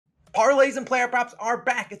Parlays and player props are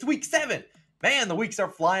back. It's week 7. Man, the weeks are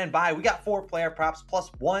flying by. We got 4 player props plus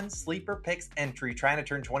 1 sleeper picks entry trying to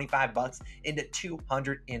turn 25 bucks into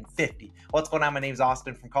 250. What's going on? My name's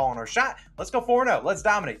Austin from Calling Our Shot. Let's go 4-0. Let's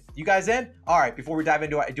dominate. You guys in? All right, before we dive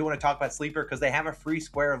into it, I do want to talk about Sleeper because they have a free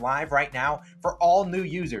square live right now for all new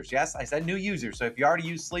users. Yes, I said new users. So if you already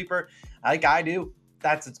use Sleeper, like I do,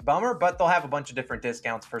 that's its bummer, but they'll have a bunch of different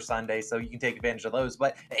discounts for Sunday, so you can take advantage of those.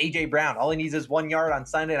 But A.J. Brown, all he needs is 1 yard on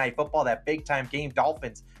Sunday Night Football, that big-time game,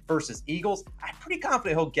 Dolphins versus Eagles. I'm pretty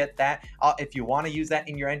confident he'll get that. If you want to use that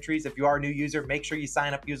in your entries, if you are a new user, make sure you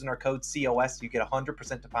sign up using our code COS. You get a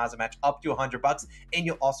 100% deposit match up to $100, and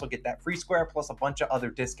you'll also get that free square plus a bunch of other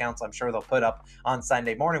discounts I'm sure they'll put up on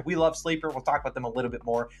Sunday morning. We love Sleeper. We'll talk about them a little bit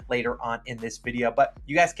more later on in this video, but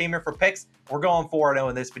you guys came here for picks. We're going 4-0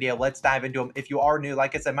 in this video. Let's dive into them. If you are new,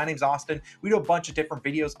 like I said, my name's Austin. We do a bunch of different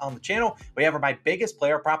videos on the channel. We have my biggest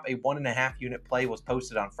player prop, a 1.5 unit play, was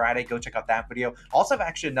posted on Friday. Go check out that video. Also have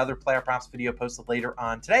actually another player props video posted later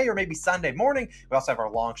on today or maybe Sunday morning. We also have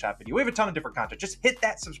our long shot video. We have a ton of different content. Just hit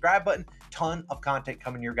that subscribe button. Ton of content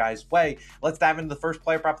coming your guys' way. Let's dive into the first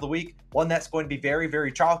player prop of the week. One that's going to be very,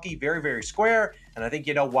 very chalky, very, very square. And I think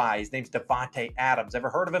you know why. His name's Davante Adams. Ever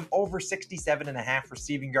heard of him? Over 67.5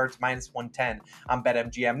 receiving yards, minus 110 on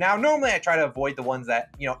BetMGM. Now, normally I try to avoid the ones that,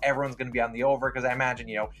 everyone's going to be on the over because I imagine,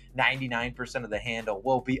 99% of the handle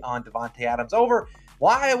will be on Davante Adams over.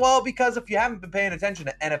 Why? Well, because if you haven't been paying attention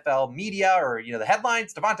to NFL media or, the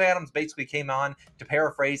headlines, Davante Adams basically came on to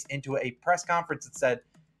paraphrase into a press conference that said,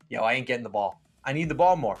 I ain't getting the ball. I need the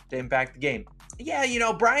ball more to impact the game.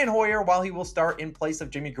 Yeah, Brian Hoyer, while he will start in place of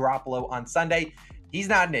Jimmy Garoppolo on Sunday, he's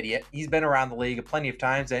not an idiot. He's been around the league plenty of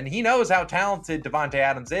times, and he knows how talented Davante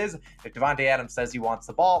Adams is. If Davante Adams says he wants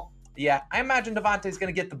the ball, yeah, I imagine Davante's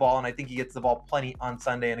going to get the ball, and I think he gets the ball plenty on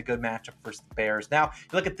Sunday in a good matchup versus the Bears. Now, you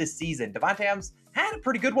look at this season, Davante Adams had a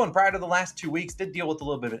pretty good one prior to the last 2 weeks. Did deal with a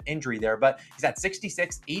little bit of an injury there, but he's at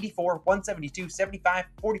 66, 84, 172, 75,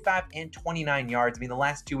 45, and 29 yards. I mean, the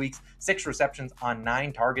last 2 weeks, 6 receptions on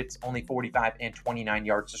 9 targets, only 45 and 29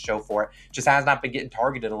 yards to show for it. Just has not been getting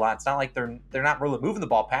targeted a lot. It's not like they're not really moving the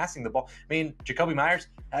ball, passing the ball. I mean, Jacoby Myers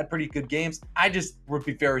had pretty good games. I just would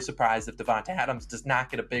be very surprised if Davante Adams does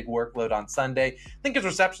not get a big workload on Sunday. I think his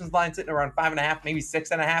receptions line sitting around 5.5, maybe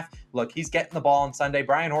 6.5. Look, he's getting the ball on Sunday.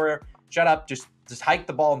 Brian Hoyer, shut up. Just hike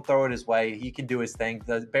the ball and throw it his way. He can do his thing.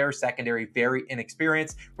 The Bears secondary, very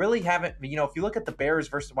inexperienced. Really haven't, if you look at the Bears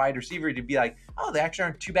versus wide receiver, you'd be like, oh, they actually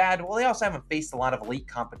aren't too bad. Well, they also haven't faced a lot of elite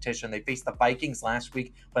competition. They faced the Vikings last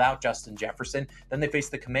week without Justin Jefferson. Then they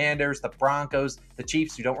faced the Commanders, the Broncos, the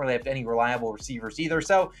Chiefs, who don't really have any reliable receivers either.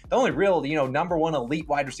 So the only real, number one elite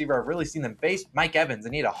wide receiver I've really seen them face, Mike Evans,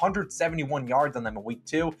 and he had 171 yards on them in week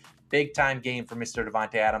 2. Big time game for Mr.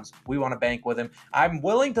 Davante Adams. We want to bank with him. I'm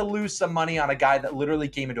willing to lose some money on a guy that literally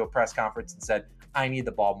came into a press conference and said, I need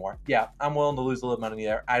the ball more. Yeah, I'm willing to lose a little money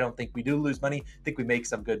there. I don't think we do lose money. I think we make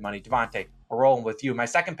some good money. Davante, we're rolling with you. My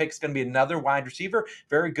second pick is going to be another wide receiver,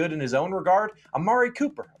 very good in his own regard. Amari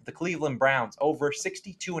Cooper of the Cleveland Browns, over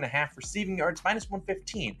 62.5 receiving yards, minus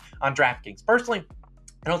 115 on DraftKings. Personally,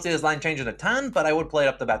 I don't see this line changing a ton, but I would play it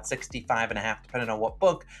up to about 65.5, depending on what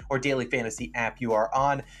book or daily fantasy app you are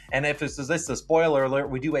on. And if this is a spoiler alert,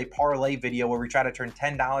 we do a parlay video where we try to turn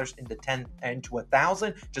 $10 into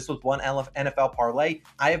 1,000 just with one NFL parlay.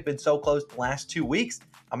 I have been so close the last 2 weeks.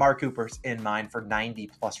 Amari Cooper's in mine for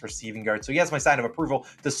 90+ receiving yards. So he has my sign of approval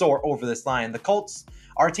to soar over this line. The Colts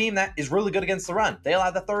are a team that is really good against the run. They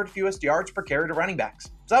allow the 3rd fewest yards per carry to running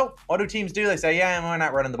backs. So what do teams do? They say, yeah, we're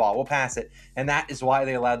not running the ball. We'll pass it. And that is why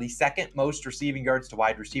they allow the 2nd most receiving yards to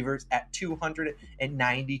wide receivers at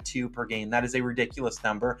 292 per game. That is a ridiculous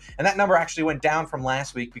number. And that number actually went down from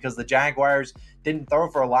last week because the Jaguars didn't throw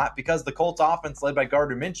for a lot because the Colts offense led by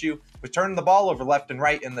Gardner Minshew was turning the ball over left and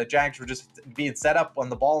right, and the Jags were just being set up on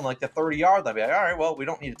the ball in like the 30-yard line. Be like, all right, well, we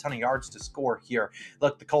don't need a ton of yards to score here.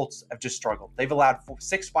 Look, the Colts have just struggled. They've allowed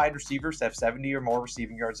 6 wide receivers to have 70 or more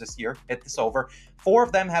receiving yards this year. Hit this over. 4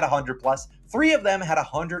 of them had 100+. 3 of them had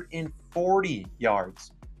 140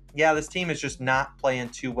 yards. Yeah, this team is just not playing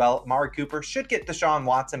too well. Amari Cooper should get Deshaun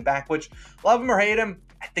Watson back, which, love him or hate him,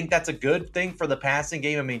 I think that's a good thing for the passing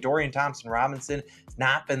game. I mean, Dorian Thompson-Robinson has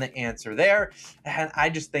not been the answer there. And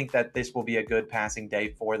I just think that this will be a good passing day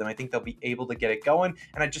for them. I think they'll be able to get it going.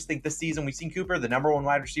 And I just think this season we've seen Cooper, the number 1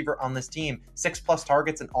 wide receiver on this team, 6+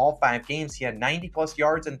 targets in all 5 games. He had 90+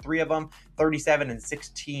 yards in 3 of them, 37 and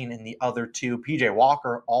 16 in the other 2. PJ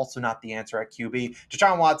Walker, also not the answer at QB.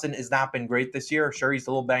 Deshaun Watson has not been great this year. Sure, he's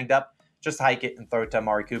a little banged up. just hike it and throw it to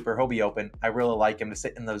Amari Cooper. He'll be open. I really like him to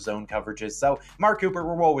sit in those zone coverages. So Amari Cooper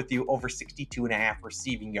will roll with you over 62.5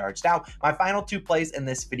 receiving yards. Now, my final two plays in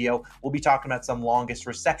this video, we'll be talking about some longest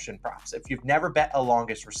reception props. If you've never bet a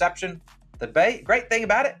longest reception, the great thing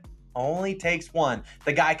about it, only takes one.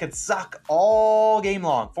 The guy could suck all game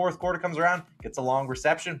long. Fourth quarter comes around, gets a long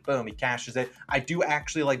reception, boom, he cashes it. I do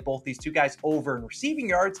actually like both these two guys over in receiving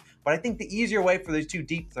yards, but I think the easier way for these two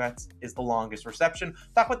deep threats is the longest reception.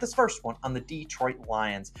 Talk about this first one on the Detroit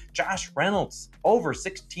Lions. Josh Reynolds, over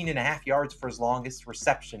 16.5 yards for his longest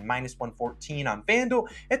reception, minus 114 on FanDuel.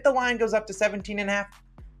 If the line goes up to 17.5,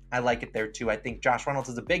 I like it there too. I think Josh Reynolds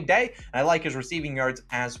is a big day, and I like his receiving yards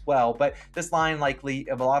as well. But this line likely,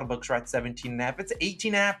 of a lot of books, are at 17.5. It's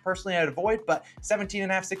 18.5, personally, I'd avoid, but 17.5,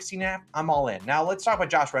 16.5, I'm all in. Now, let's talk about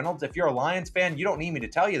Josh Reynolds. If you're a Lions fan, you don't need me to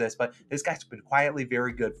tell you this, but this guy's been quietly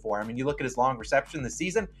very good for him. And you look at his long reception this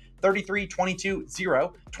season, 33, 22,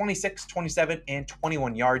 0, 26, 27, and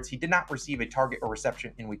 21 yards. He did not receive a target or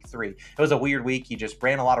reception in week 3. It was a weird week. He just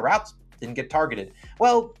ran a lot of routes, didn't get targeted.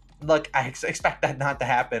 Well, look, I expect that not to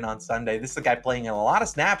happen on Sunday. This is a guy playing in a lot of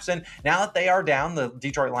snaps, and now that they are down, the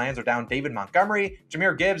Detroit Lions are down David Montgomery,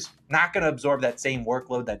 Jahmyr Gibbs, not going to absorb that same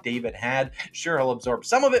workload that David had. Sure, he'll absorb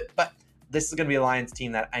some of it, but this is going to be a Lions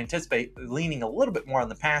team that I anticipate leaning a little bit more on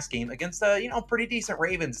the pass game against a, pretty decent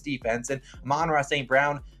Ravens defense. And Amon-Ra St.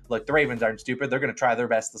 Brown, look, the Ravens aren't stupid. They're going to try their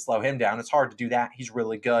best to slow him down. It's hard to do that. He's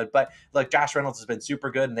really good. But look, Josh Reynolds has been super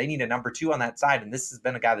good, and they need a number 2 on that side. And this has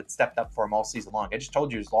been a guy that stepped up for him all season long. I just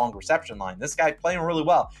told you his long reception line. This guy playing really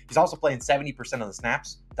well. He's also playing 70% of the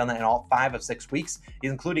snaps. Done that in all 5 of 6 weeks.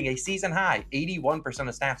 He's including a season high 81%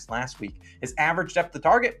 of snaps last week. His average depth of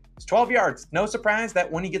target is 12 yards. No surprise that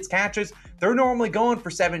when he gets catches, they're normally going for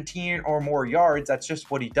 17 or more yards. That's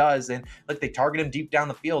just what he does. And look, they target him deep down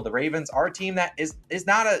the field. The Ravens are a team that is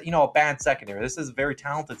not a bad secondary. This is a very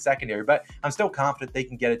talented secondary, but I'm still confident they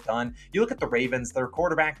can get it done. You look at the Ravens, their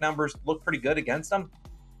quarterback numbers look pretty good against them,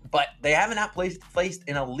 but they have not placed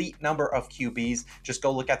an elite number of QBs. Just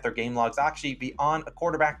go look at their game logs. I'll actually be on a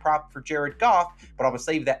quarterback prop for Jared Goff, but I will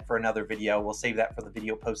save that for another video. We'll save that for the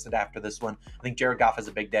video posted after this one. I think Jared Goff has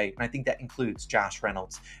a big day, and I think that includes Josh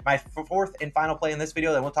Reynolds. My fourth and final play in this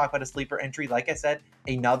video, then we'll talk about a sleeper entry. Like I said,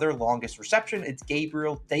 another longest reception. It's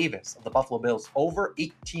Gabriel Davis of the Buffalo Bills, over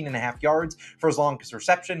 18.5 yards for his longest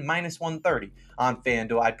reception, minus 130 on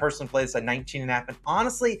FanDuel. I'd personally play this at 19.5, and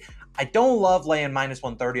honestly, I don't love laying minus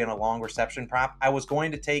 130 on a long reception prop. I was going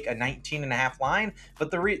to take a 19.5 line, but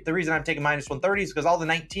the reason I'm taking minus 130 is because all the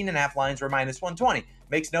 19.5 lines were minus 120.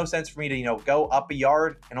 Makes no sense for me to, go up a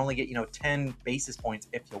yard and only get, 10 basis points,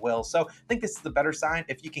 if you will. So I think this is the better sign.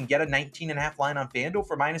 If you can get a 19.5 line on FanDuel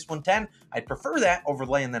for minus 110, I'd prefer that over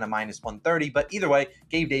laying than a minus 130. But either way,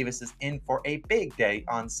 Gabe Davis is in for a big day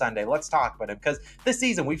on Sunday. Let's talk about him, because this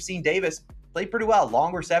season we've seen Davis play pretty well.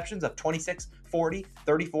 Long receptions of 26, 40,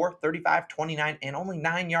 34, 35, 29, and only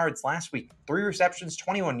 9 yards last week. 3 receptions,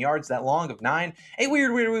 21 yards, that long of 9. A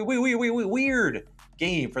weird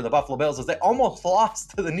game for the Buffalo Bills as they almost lost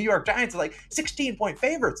to the New York Giants, like 16-point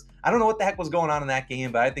favorites. I don't know what the heck was going on in that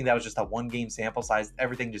game, but I think that was just a 1-game sample size.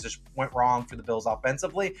 Everything just went wrong for the Bills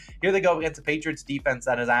offensively. Here they go against the Patriots defense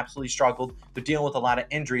that has absolutely struggled. They're dealing with a lot of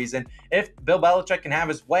injuries, and if Bill Belichick can have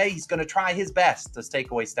his way, he's going to try his best to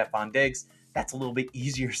take away Stephon Diggs. That's a little bit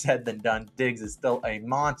easier said than done. Diggs is still a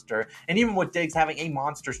monster. And even with Diggs having a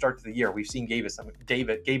monster start to the year, we've seen Gabe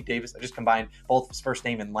Davis. I just combined both his first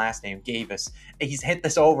name and last name, Gavis. He's hit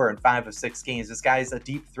this over in 5 of 6 games. This guy is a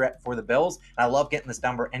deep threat for the Bills. And I love getting this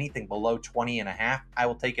number. Anything below 20.5, I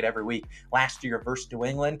will take it every week. Last year versus New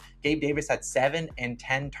England, Gabe Davis had 7 and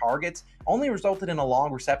 10 targets, only resulted in a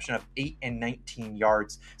long reception of 8 and 19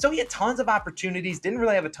 yards. So he had tons of opportunities, didn't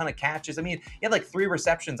really have a ton of catches. I mean, he had like 3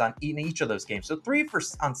 receptions in each of those games. So 3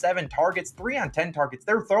 on 7 targets, 3 on 10 targets.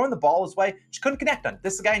 They were throwing the ball his way, just couldn't connect on it.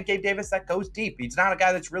 This is a guy in Gabe Davis that goes deep. He's not a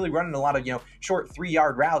guy that's really running a lot of, short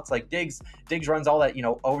 3-yard routes like Diggs. Diggs runs all that,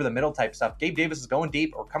 over the middle type stuff. Gabe Davis is going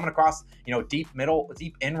deep or coming across, deep middle,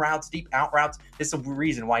 deep in routes, deep out routes. This is the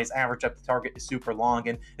reason why his average up the target is super long.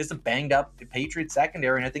 And this is a banged up Patriots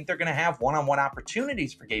secondary. And I think they're going to have one-on-one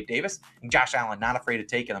opportunities for Gabe Davis. And Josh Allen, not afraid of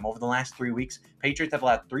taking them. Over the last 3 weeks, Patriots have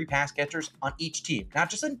allowed 3 pass catchers on each team. Not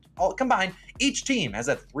just all combined. Each team has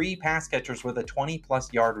had 3 pass catchers with a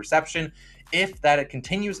 20-plus yard reception. if that it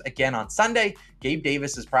continues again on Sunday, Gabe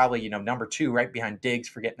Davis is probably, number 2 right behind Diggs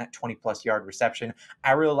for getting that 20-plus yard reception.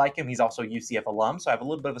 I really like him. He's also a UCF alum, so I have a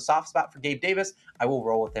little bit of a soft spot for Gabe Davis. I will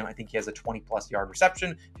roll with him. I think he has a 20-plus yard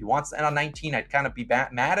reception. If he wants to end on 19, I'd kind of be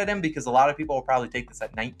mad at him because a lot of people will probably take this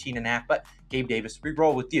at 19.5, but Gabe Davis, we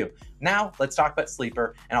roll with you. Now, let's talk about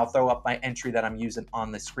Sleeper, and I'll throw up my entry that I'm using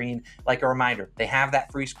on the screen. Like a reminder, they have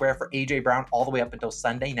that free square for A.J. Brown all the way up until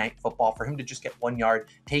Sunday Night Football for him to just get 1 yard.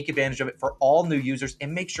 Take advantage of it for all new users,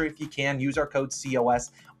 and make sure if you can, use our code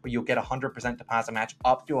COS, where you'll get a 100% deposit match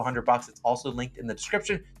up to $100. It's also linked in the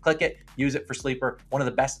description. Click it, use it for Sleeper. One of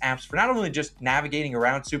the best apps for not only just navigating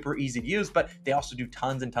around, super easy to use, but they also do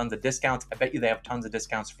tons and tons of discounts. I bet you they have tons of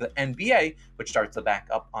discounts for the NBA, which starts the back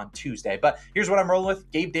up on Tuesday. But here's what I'm rolling with.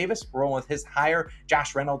 Gabe Davis, we're rolling with his higher.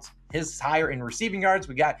 Josh Reynolds, his higher in receiving yards.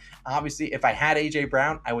 We got, obviously, if I had A.J.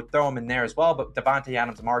 Brown, I would throw him in there as well. But Devontae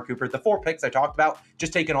Adams, Amari Cooper, the 4 picks I talked about,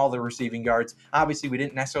 just taking all the receiving yards. Obviously, we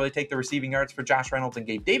didn't necessarily take the receiving yards for Josh Reynolds and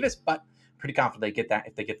Gabe Davis, but pretty confident they get that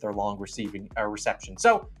if they get their long receiving reception.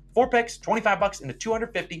 So 4 picks, $25 into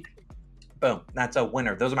 250. Boom, that's a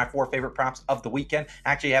winner. Those are my 4 favorite props of the weekend.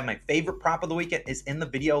 Actually, I have my favorite prop of the weekend is in the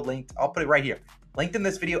video linked. I'll put it right here. Linked in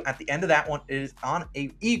this video at the end of that one. It is on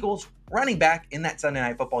a Eagles running back in that Sunday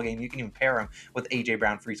Night Football game. You can even pair him with A.J.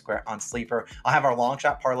 Brown free square on Sleeper. I'll have our long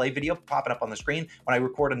shot parlay video popping up on the screen. When I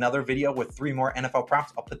record another video with 3 more NFL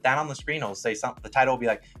props, I'll put that on the screen. It'll say something. The title will be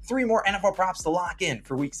like 3 more NFL props to lock in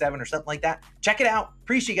for week 7 or something like that. Check it out.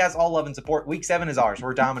 Appreciate you guys all love and support. Week 7 is ours.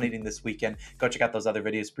 We're dominating this weekend. Go check out those other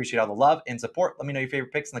videos. Appreciate all the love and support. Let me know your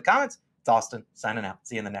favorite picks in the comments. It's Austin signing out.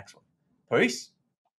 See you in the next one. Peace.